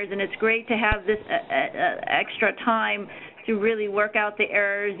receiving errors, and it's great to have this extra time to really work out the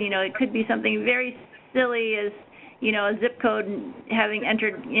errors. It could be something very silly as, a zip code having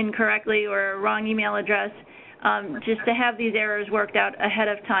entered incorrectly or a wrong email address. Just to have these errors worked out ahead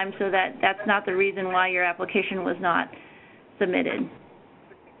of time so that that's not the reason why your application was not submitted.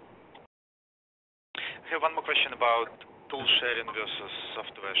 have one more question about tool sharing versus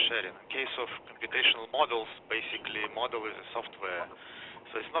software sharing. In case of computational models, basically model is a software.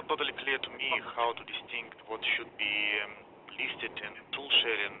 So it's not totally clear to me how to distinguish what should be listed in tool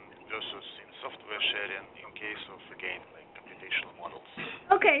sharing versus in software sharing in case of, again, like computational models.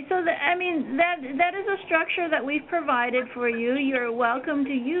 Okay, so that is a structure that we've provided for you. You're welcome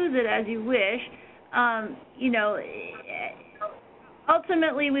to use it as you wish.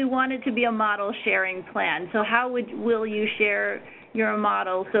 Ultimately, we want it to be a model sharing plan. So how will you share your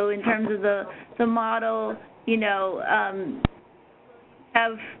model? So in terms of the model,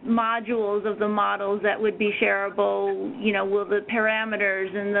 have modules of the models that would be shareable. Will the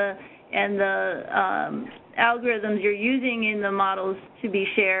parameters and the algorithms you're using in the models to be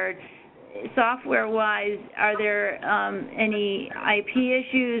shared? Software-wise, are there any IP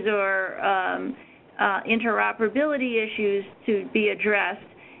issues or interoperability issues to be addressed?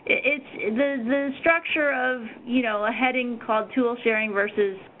 It's the structure of a heading called tool sharing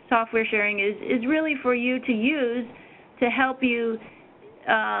versus software sharing is really for you to use to help you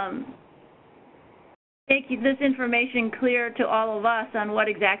make this information clear to all of us on what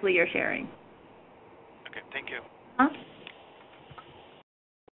exactly you're sharing. Okay, thank you.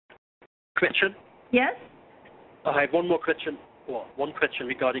 Question? Yes? I have one more question, or one question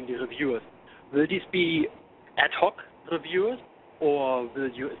regarding the reviewers. Will these be ad hoc reviewers, or will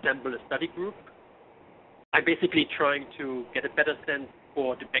you assemble a study group? I'm basically trying to get a better sense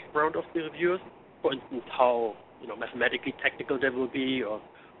for the background of the reviewers, for instance, how mathematically technical they will be, or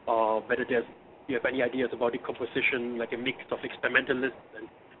whether you have any ideas about the composition, like a mix of experimentalists and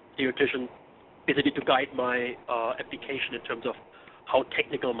theoreticians, basically to guide my application in terms of how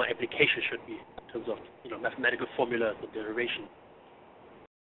technical my application should be in terms of mathematical formulas and derivation.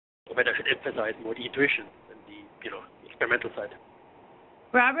 Or whether I should emphasize more the intuition and the experimental side.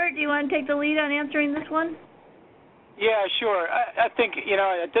 Robert, do you want to take the lead on answering this one? Yeah, sure. I think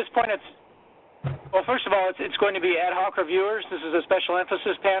at this point well, first of all, it's going to be ad hoc reviewers. This is a special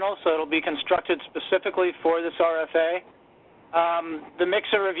emphasis panel, so it'll be constructed specifically for this RFA. The mix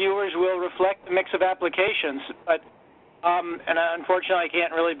of reviewers will reflect the mix of applications, but and unfortunately, I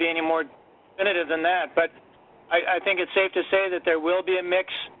can't really be any more definitive than that. But I think it's safe to say that there will be a mix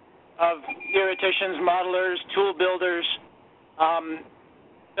of theoreticians, modelers, tool builders.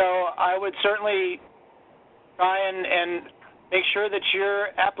 So I would certainly try and make sure that your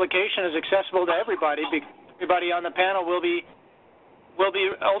application is accessible to everybody. Everybody on the panel will be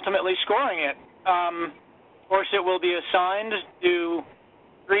ultimately scoring it. Of course, it will be assigned to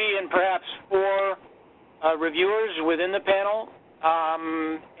 3 and perhaps 4 reviewers within the panel,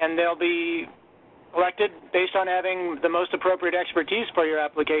 and they'll be selected based on having the most appropriate expertise for your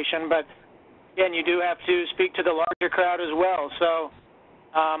application. But again, you do have to speak to the larger crowd as well. So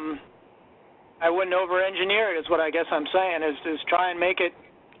I wouldn't over-engineer it, is what I guess I'm saying, is try and make it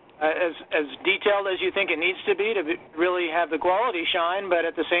as detailed as you think it needs to be really have the quality shine, but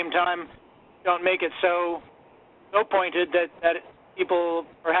at the same time, don't make it so pointed that people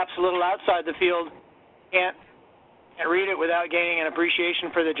perhaps a little outside the field can't read it without gaining an appreciation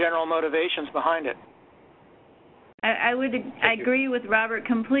for the general motivations behind it. I agree with Robert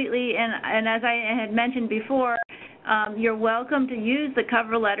completely, and as I had mentioned before, you're welcome to use the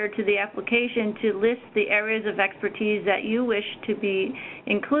cover letter to the application to list the areas of expertise that you wish to be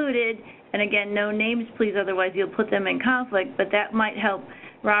included. And again, no names, please, otherwise you'll put them in conflict, but that might help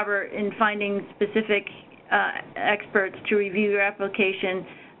Robert in finding specific experts to review your application.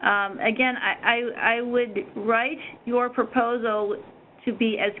 Again, I would write your proposal to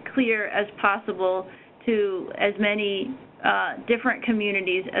be as clear as possible to as many different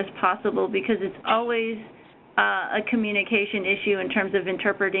communities as possible, because it's always a communication issue in terms of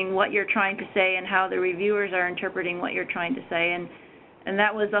interpreting what you're trying to say and how the reviewers are interpreting what you're trying to say. And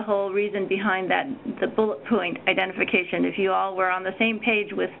that was the whole reason behind the bullet point identification. If you all were on the same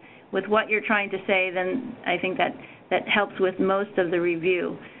page with what you're trying to say, then I think that helps with most of the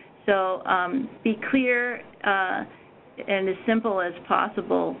review. So be clear and as simple as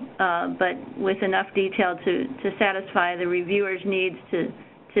possible, but with enough detail to satisfy the reviewer's needs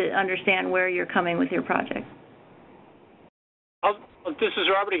to understand where you're coming with your project. This is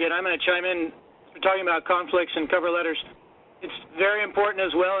Robert again. I'm going to chime in. We're talking about conflicts and cover letters. It's very important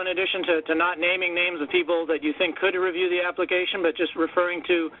as well, in addition to not naming names of people that you think could review the application, but just referring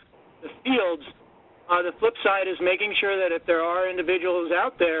to the fields. The flip side is making sure that if there are individuals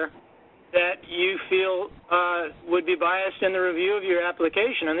out there that you feel would be biased in the review of your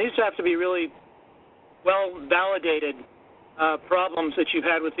application, and these have to be really well-validated problems that you've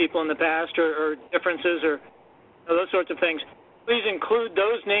had with people in the past, or differences, or those sorts of things. please include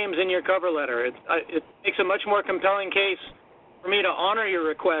those names in your cover letter. It makes a much more compelling case for me to honor your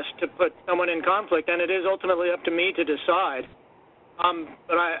request to put someone in conflict, and it is ultimately up to me to decide.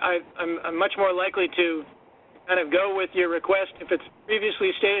 But I'm much more likely to kind of go with your request if it's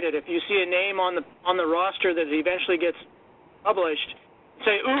previously stated. If you see a name on the roster that eventually gets published,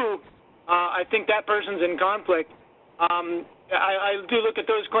 say, ooh, I think that person's in conflict. I do look at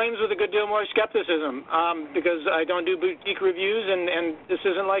those claims with a good deal more skepticism because I don't do boutique reviews, and this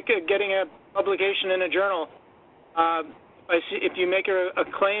isn't like getting a publication in a journal. If you make a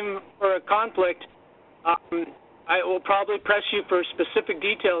claim for a conflict, I will probably press you for specific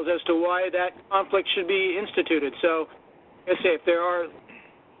details as to why that conflict should be instituted. So, like I say, if there are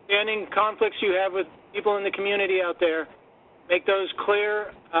standing conflicts you have with people in the community out there, make those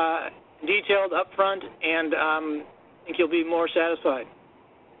clear, detailed up front, and I think you'll be more satisfied.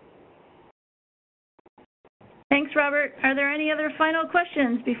 Thanks, Robert. Are there any other final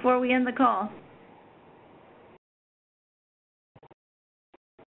questions before we end the call?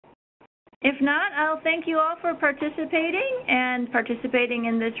 If not, I'll thank you all for participating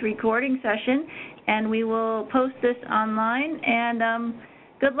in this recording session, and we will post this online. And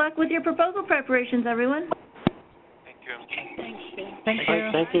good luck with your proposal preparations, everyone. Thank you. Thank you.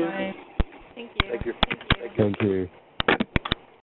 Thank you. Bye. Thank you. Thank you.